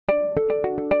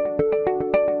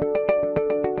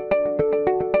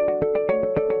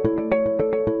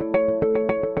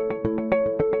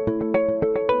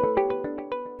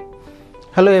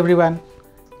Hello everyone,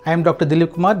 I am Dr.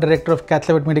 Dilip Kumar, Director of Cath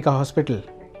Lab at Medica Hospital.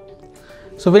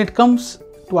 So when it comes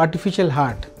to artificial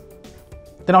heart,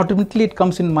 then ultimately it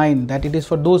comes in mind that it is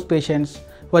for those patients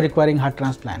who are requiring heart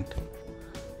transplant.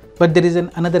 But there is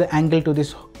another angle to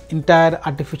this entire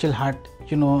artificial heart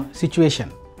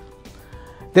situation.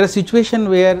 There are situations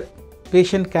where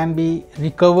patient can be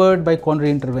recovered by coronary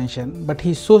intervention, but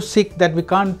he is so sick that we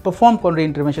can't perform coronary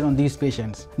intervention on these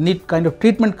patients. Need kind of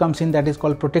treatment comes in that is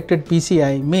called Protected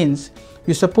PCI, means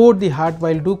you support the heart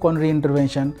while do coronary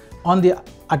intervention on the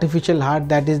artificial heart,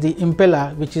 that is the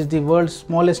Impella, which is the world's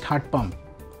smallest heart pump.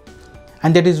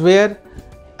 And that is where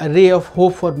a ray of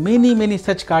hope for many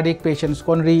such cardiac patients,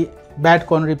 bad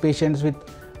coronary patients with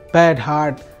bad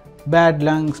heart, bad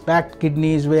lungs, bad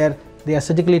kidneys, where they are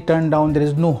surgically turned down, there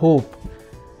is no hope.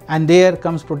 And there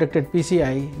comes Protected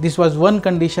PCI. This was one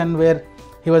condition where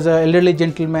he was an elderly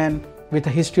gentleman with a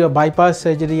history of bypass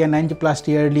surgery and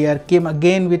angioplasty earlier, came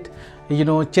again with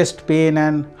chest pain,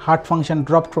 and heart function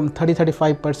dropped from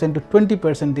 30-35% to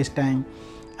 20% this time,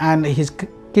 and his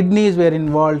kidneys were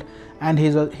involved, and he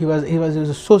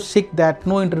was so sick that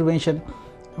no intervention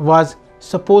was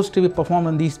supposed to be performed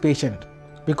on these patients,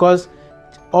 because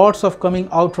odds of coming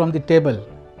out from the table,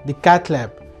 the cath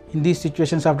lab, in these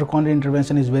situations after coronary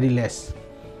intervention is very less.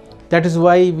 That is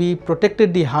why we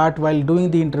protected the heart while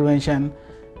doing the intervention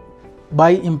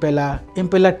by Impella.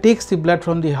 Impella takes the blood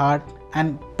from the heart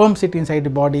and pumps it inside the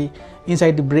body,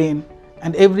 inside the brain,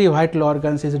 and every vital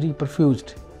organs is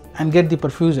reperfused and get the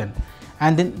perfusion.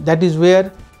 And then that is where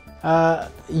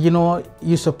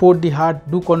you support the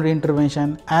heart, do coronary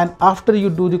intervention, and after you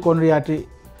do the coronary artery,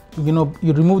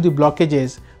 you remove the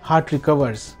blockages, heart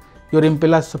recovers. Your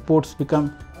Impella supports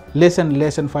become less and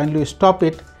less, and finally you stop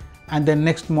it, and then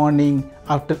next morning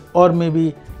after, or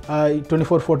maybe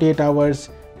 24-48 hours,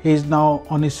 he is now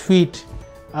on his feet,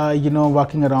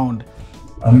 walking around.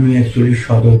 আমি actually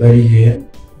সদর দাঁড়িয়ে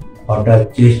হঠাৎ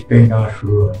chest pain আমার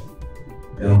শুরু হয়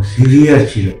এবং severe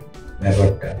ছিল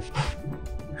ব্যাপারটা।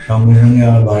 সঙ্গে সঙ্গে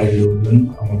আমার বাড়ির লোকজন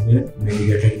আমাকে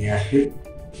মেডিকেটে নিয়ে আসে,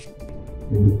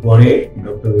 কিন্তু পরে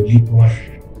ডক্টর দিলীপ কুমার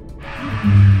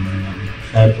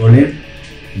সাহেব বলেন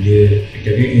যে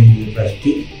এটাকে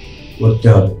এনজিওপ্লাস্টি করতে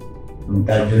হবে এবং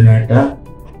তার জন্য একটা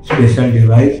স্পেশাল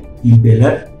ডিভাইস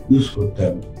ইম্পেলার ইউজ করতে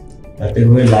হবে, তাতে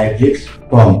করে লাইফ রিস্ক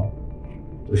কম।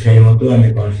 তো সেই মতো আমি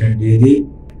কনসেন্ট দিয়ে দিই।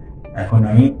 এখন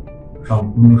আমি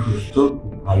সম্পূর্ণ সুস্থ,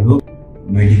 ভালো।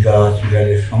 মেডিকা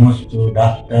হসপিটালের সমস্ত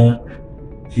ডাক্তার,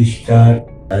 সিস্টার,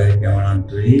 তাদেরকে আমার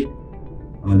আন্তরিক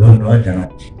ধন্যবাদ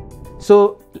জানাচ্ছি। So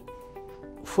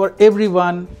for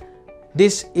everyone,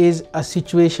 this is a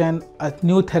situation, a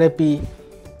new therapy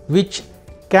which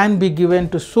can be given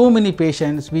to so many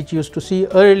patients which used to see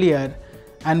earlier,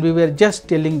 and we were just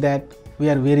telling that we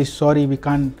are very sorry, we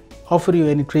can't offer you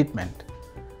any treatment.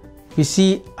 We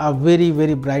see a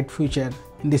very bright future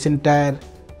in this entire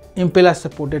Impella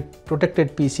supported Protected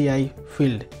PCI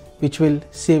field, which will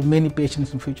save many patients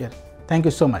in future. Thank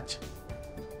you so much.